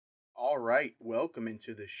All right, welcome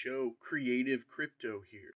into the show, Creative Crypto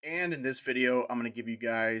here. And in this video, I'm going to give you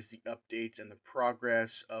guys the updates and the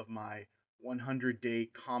progress of my 100-day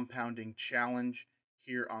compounding challenge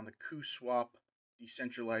here on the KuSwap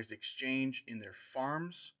decentralized exchange in their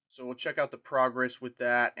farms. So we'll check out the progress with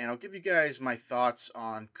that, and I'll give you guys my thoughts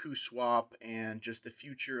on KuSwap and just the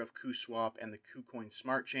future of KuSwap and the KuCoin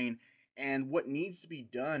Smart Chain and what needs to be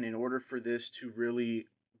done in order for this to really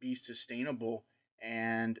be sustainable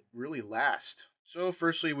and really last. So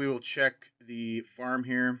firstly, we will check the farm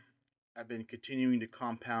here. I've been continuing to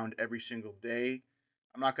compound every single day.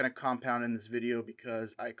 I'm not going to compound in this video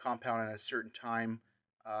because I compound at a certain time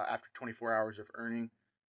after 24 hours of earning.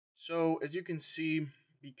 So as you can see,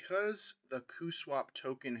 because the KuSwap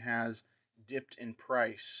token has dipped in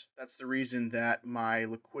price, that's the reason that my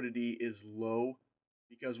liquidity is low.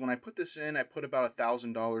 Because when I put this in, I put about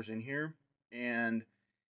 $1,000 in here, and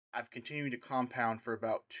I've continued to compound for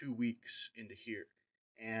about 2 weeks into here,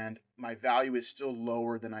 and my value is still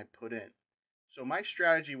lower than I put in. So my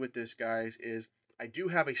strategy with this, guys, is I do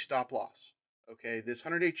have a stop loss. Okay, this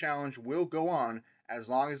 100-day challenge will go on as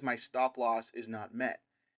long as my stop loss is not met,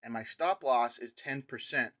 and my stop loss is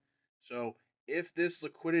 10%. So if this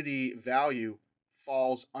liquidity value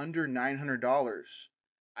falls under $900,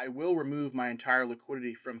 I will remove my entire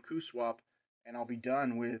liquidity from KuSwap, and I'll be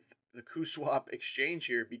done with the KuSwap exchange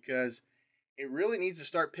here because it really needs to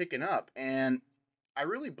start picking up. And I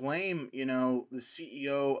really blame, the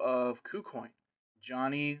CEO of KuCoin,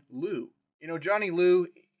 Johnny Liu. Johnny Liu,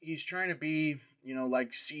 he's trying to be,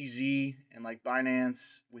 like CZ and like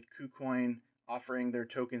Binance with KuCoin offering their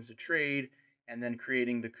tokens to trade and then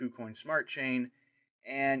creating the KuCoin Smart Chain.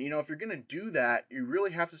 And, if you're going to do that, you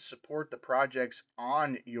really have to support the projects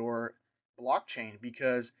on your blockchain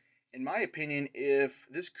because in my opinion, if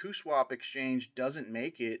this KuSwap exchange doesn't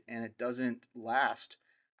make it and it doesn't last,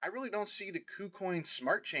 I really don't see the KuCoin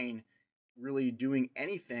Smart Chain really doing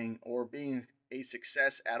anything or being a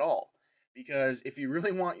success at all. Because if you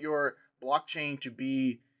really want your blockchain to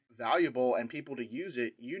be valuable and people to use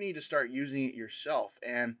it, you need to start using it yourself.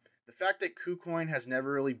 And the fact that KuCoin has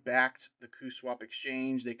never really backed the KuSwap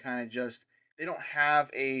exchange, they don't have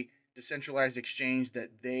a decentralized exchange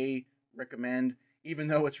that they recommend, even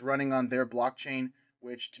though it's running on their blockchain,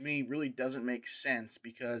 which to me really doesn't make sense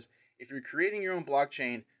because if you're creating your own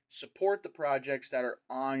blockchain, support the projects that are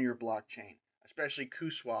on your blockchain, especially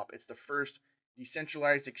KuSwap. It's the first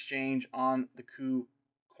decentralized exchange on the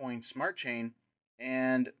KuCoin Smart Chain,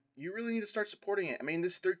 and you really need to start supporting it. I mean,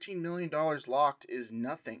 this $13 million locked is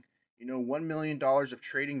nothing. $1 million of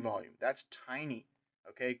trading volume. That's tiny.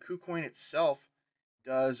 Okay, KuCoin itself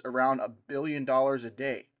does around $1 billion a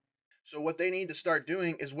day. So what they need to start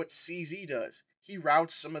doing is what CZ does. He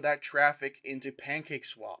routes some of that traffic into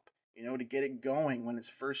Pancakeswap, to get it going when it's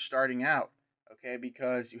first starting out. Okay,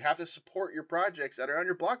 because you have to support your projects that are on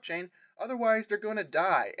your blockchain. Otherwise, they're going to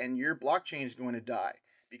die and your blockchain is going to die.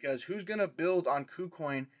 Because who's going to build on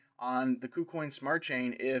KuCoin, on the KuCoin Smart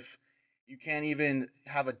Chain, if you can't even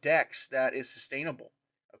have a DEX that is sustainable?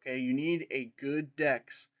 Okay, you need a good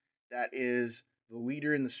DEX that is the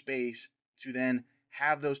leader in the space to then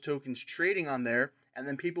have those tokens trading on there, and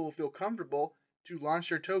then people will feel comfortable to launch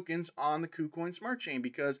their tokens on the KuCoin Smart Chain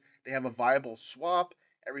because they have a viable swap,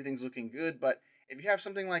 everything's looking good. But if you have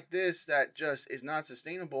something like this that just is not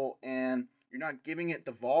sustainable and you're not giving it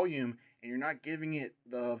the volume and you're not giving it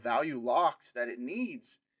the value locked that it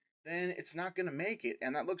needs, then it's not going to make it,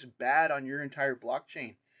 and that looks bad on your entire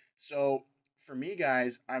blockchain. So for me,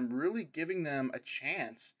 guys, I'm really giving them a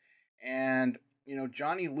chance. And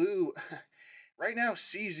Johnny Liu right now,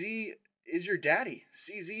 CZ is your daddy.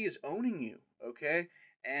 CZ is owning you, okay?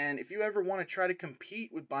 And if you ever want to try to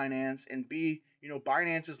compete with Binance and be,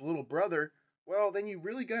 Binance's little brother, well, then you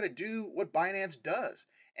really got to do what Binance does.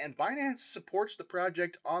 And Binance supports the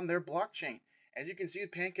project on their blockchain. As you can see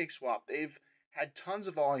with Pancakeswap, they've had tons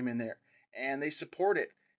of volume in there, and they support it.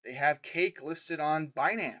 They have Cake listed on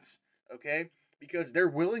Binance, okay? Because they're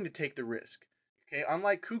willing to take the risk. Okay,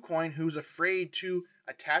 unlike KuCoin, who's afraid to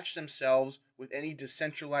attach themselves with any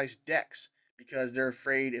decentralized DEX because they're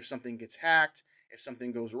afraid if something gets hacked, if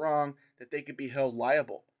something goes wrong, that they could be held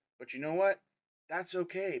liable. But you know what? That's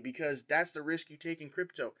okay because that's the risk you take in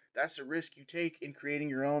crypto. That's the risk you take in creating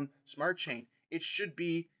your own smart chain. It should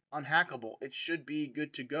be unhackable. It should be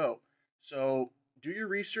good to go. So do your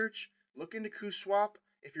research, look into KuSwap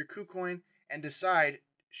if you're KuCoin, and decide,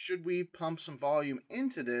 should we pump some volume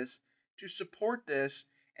into this to support this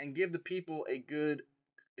and give the people a good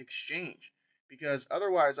exchange? Because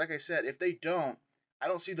otherwise, like I said, if they don't, I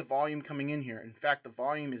don't see the volume coming in here. In fact, the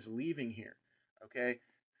volume is leaving here. Okay,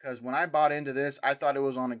 because when I bought into this, I thought it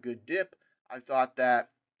was on a good dip. I thought that,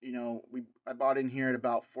 I bought in here at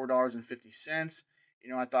about $4.50.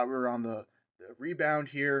 I thought we were on the rebound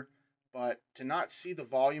here, but to not see the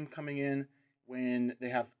volume coming in when they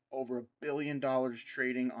have over $1 billion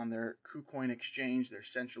trading on their KuCoin exchange, their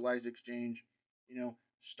centralized exchange,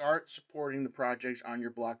 start supporting the projects on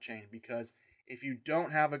your blockchain, because if you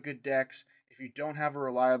don't have a good DEX, if you don't have a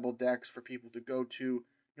reliable DEX for people to go to,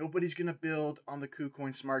 nobody's going to build on the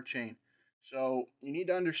KuCoin Smart Chain. So you need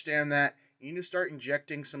to understand that. You need to start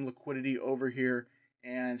injecting some liquidity over here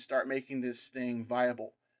and start making this thing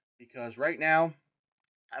viable. Because right now,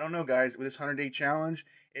 I don't know, guys, with this 100-day challenge,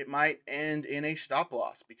 it might end in a stop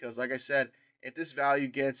loss. Because, like I said, if this value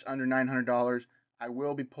gets under $900, I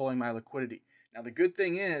will be pulling my liquidity. Now, the good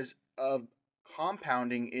thing is of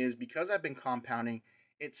compounding is because I've been compounding,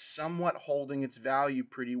 it's somewhat holding its value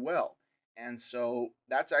pretty well. And so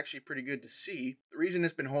that's actually pretty good to see. The reason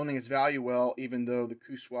it's been holding its value well, even though the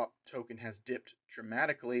KuSwap token has dipped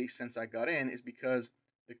dramatically since I got in, is because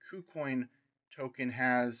the KuCoin token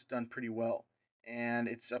has done pretty well. And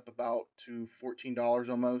it's up about to $14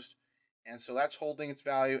 almost. And so that's holding its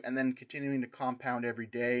value. And then continuing to compound every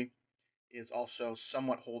day is also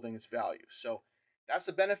somewhat holding its value. So that's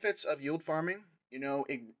the benefits of yield farming.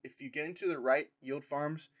 If you get into the right yield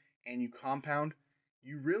farms and you compound,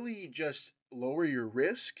 you really just lower your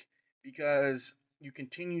risk because you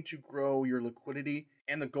continue to grow your liquidity.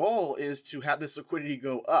 And the goal is to have this liquidity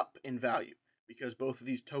go up in value because both of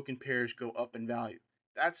these token pairs go up in value.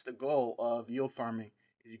 That's the goal of yield farming,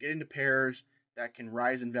 is you get into pairs that can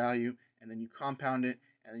rise in value, and then you compound it,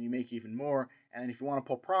 and then you make even more. And then if you want to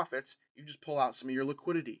pull profits, you just pull out some of your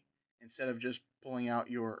liquidity instead of just pulling out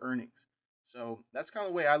your earnings. So that's kind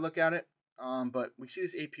of the way I look at it. But we see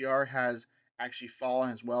this APR has actually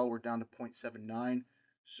fallen as well. We're down to 0.79.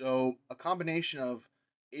 So a combination of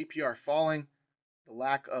APR falling, the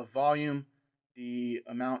lack of volume, the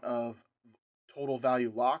amount of total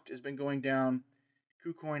value locked has been going down.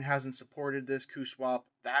 KuCoin hasn't supported this KuSwap.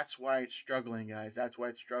 That's why it's struggling, guys. That's why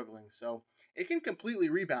it's struggling. So it can completely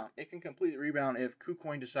rebound. It can completely rebound if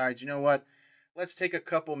KuCoin decides, you know what, let's take a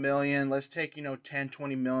couple million. Let's take, 10,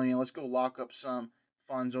 20 million. Let's go lock up some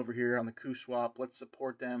funds over here on the KuSwap. Let's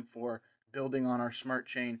support them for building on our smart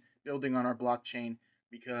chain, building on our blockchain.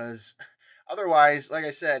 Because otherwise, like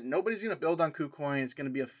I said, nobody's going to build on KuCoin. It's going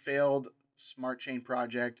to be a failed smart chain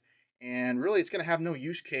project. And really, it's going to have no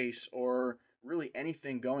use case or really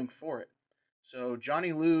anything going for it. So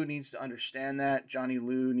Johnny Liu needs to understand that. Johnny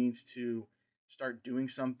Liu needs to start doing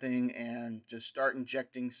something and just start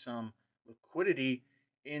injecting some liquidity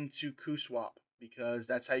into KuSwap, because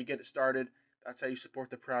that's how you get it started. That's how you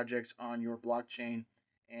support the projects on your blockchain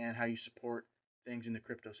and how you support things in the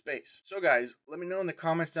crypto space. So guys, let me know in the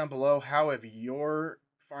comments down below, how have your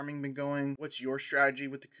farming been going? What's your strategy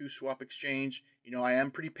with the KuSwap exchange? I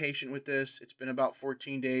am pretty patient with this. It's been about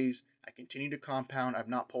 14 days. I continue to compound. I've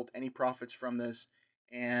not pulled any profits from this.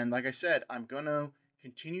 And like I said, I'm going to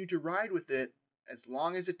continue to ride with it as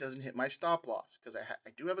long as it doesn't hit my stop loss, because I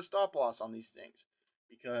do have a stop loss on these things,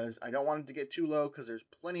 because I don't want it to get too low, because there's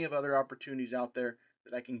plenty of other opportunities out there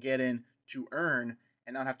that I can get in to earn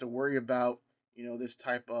and not have to worry about, this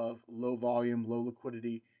type of low volume, low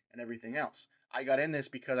liquidity, and everything else. I got in this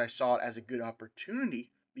because I saw it as a good opportunity,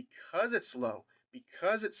 because it's low,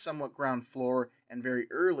 because it's somewhat ground floor and very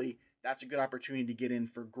early. That's a good opportunity to get in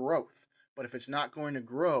for growth. But if it's not going to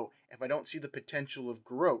grow, if I don't see the potential of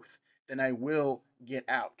growth, then I will get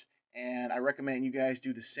out. And I recommend you guys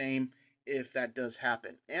do the same if that does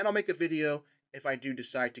happen. And I'll make a video if I do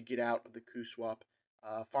decide to get out of the KuSwap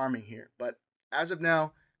farming here. But as of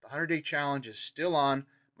now, the 100-day challenge is still on.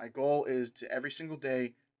 My goal is to every single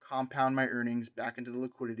day compound my earnings back into the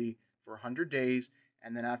liquidity for 100 days.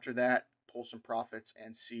 And then after that, pull some profits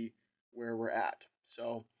and see where we're at.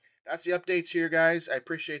 So that's the updates here, guys. I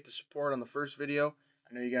appreciate the support on the first video.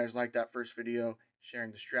 I know you guys liked that first video,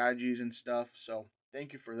 sharing the strategies and stuff. So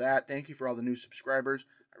thank you for that. Thank you for all the new subscribers.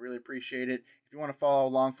 I really appreciate it. If you want to follow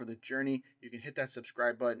along for the journey, you can hit that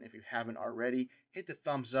subscribe button if you haven't already. Hit the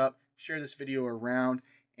thumbs up, share this video around,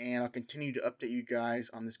 and I'll continue to update you guys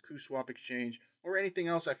on this KuSwap exchange or anything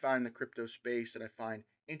else I find in the crypto space that I find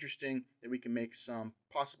interesting, that we can make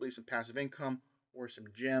possibly some passive income or some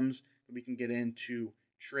gems that we can get into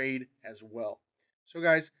trade as well. So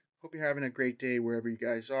guys, hope you're having a great day wherever you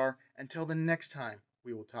guys are. Until the next time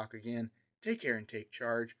we will talk again, take care and take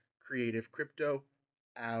charge. Creative Crypto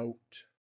out.